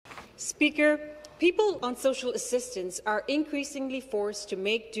Speaker, people on social assistance are increasingly forced to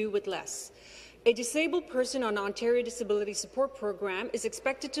make do with less. A disabled person on Ontario Disability Support Program is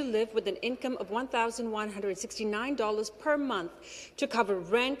expected to live with an income of $1,169 per month to cover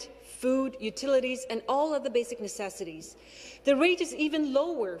rent, food, utilities, and all other basic necessities. The rate is even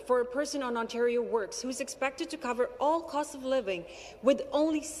lower for a person on Ontario Works, who is expected to cover all costs of living with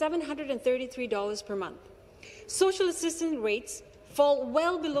only $733 per month. Social assistance rates fall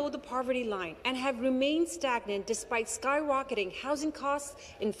well below the poverty line and have remained stagnant despite skyrocketing housing costs,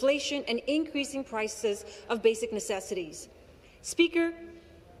 inflation, and increasing prices of basic necessities. Speaker,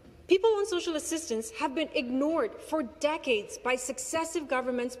 people on social assistance have been ignored for decades by successive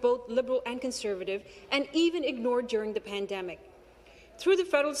governments, both Liberal and Conservative, and even ignored during the pandemic. Through the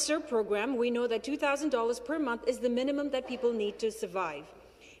federal CERB program, we know that $2,000 per month is the minimum that people need to survive.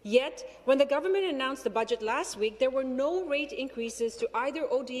 Yet, when the government announced the budget last week, there were no rate increases to either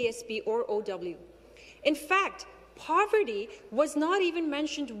ODSP or OW. In fact, poverty was not even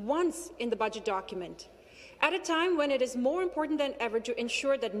mentioned once in the budget document. At a time when it is more important than ever to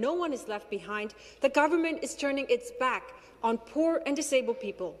ensure that no one is left behind, the government is turning its back on poor and disabled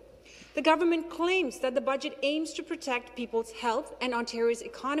people. The government claims that the budget aims to protect people's health and Ontario's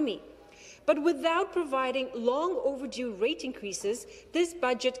economy. But without providing long-overdue rate increases, this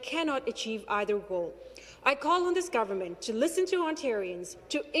budget cannot achieve either goal. I call on this government to listen to Ontarians,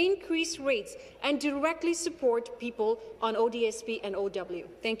 to increase rates and directly support people on ODSP and OW.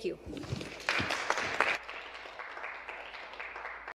 Thank you.